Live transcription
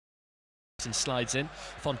and slides in.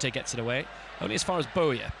 Fonte gets it away. Only as far as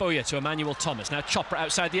Bowyer. Bowyer to Emmanuel Thomas. Now Chopra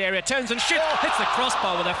outside the area. Turns and shoots. Hits the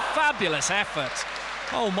crossbar with a fabulous effort.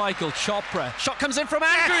 Oh, Michael Chopra. Shot comes in from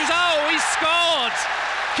Andrews. Oh, he's scored!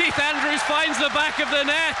 Keith Andrews finds the back of the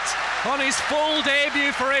net. On his full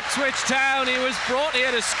debut for Ipswich Town, he was brought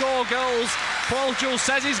here to score goals. Paul Jules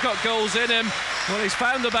says he's got goals in him. Well, he's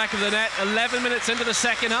found the back of the net 11 minutes into the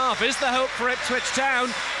second half. Is the hope for Ipswich Town?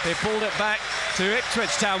 They pulled it back to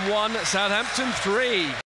Ipswich Town 1, Southampton 3.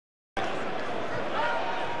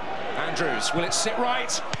 Andrews, will it sit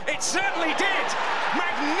right? It certainly did!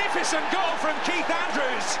 Magnificent goal from Keith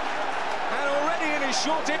Andrews! And already in his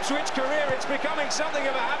short Ipswich career, it's becoming something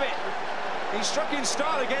of a habit. He struck in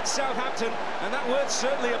style against Southampton, and that word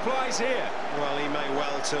certainly applies here. Well, he may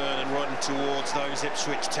well turn and run towards those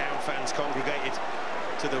Ipswich Town fans congregated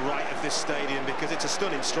to the right of this stadium, because it's a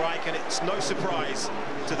stunning strike, and it's no surprise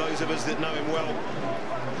to those of us that know him well.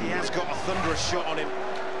 He has got a thunderous shot on him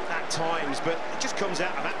at times, but it just comes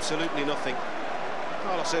out of absolutely nothing.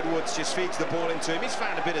 Carlos Edwards just feeds the ball into him. He's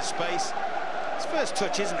found a bit of space. His first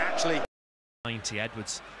touch isn't actually... 90.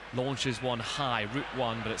 Edwards launches one high, route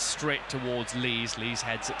one, but it's straight towards Lees. Lees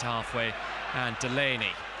heads it to halfway, and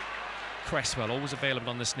Delaney. Cresswell always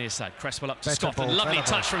available on this near side. Cresswell up to Scotland. Lovely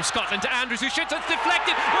touch from Scotland to Andrews, who shoots. It's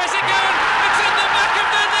deflected. Where's it going? It's in the back of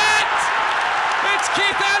the net! It's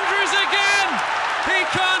Keith Andrews again! He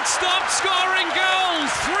can't stop scoring goals!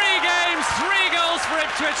 3 games, 3 goals for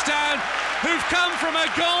Ipswich Town, who've come from a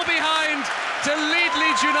goal behind to lead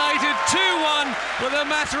Leeds United 2-1 with a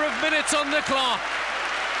matter of minutes on the clock.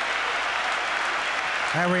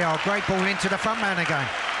 There we are, great ball into the front man again.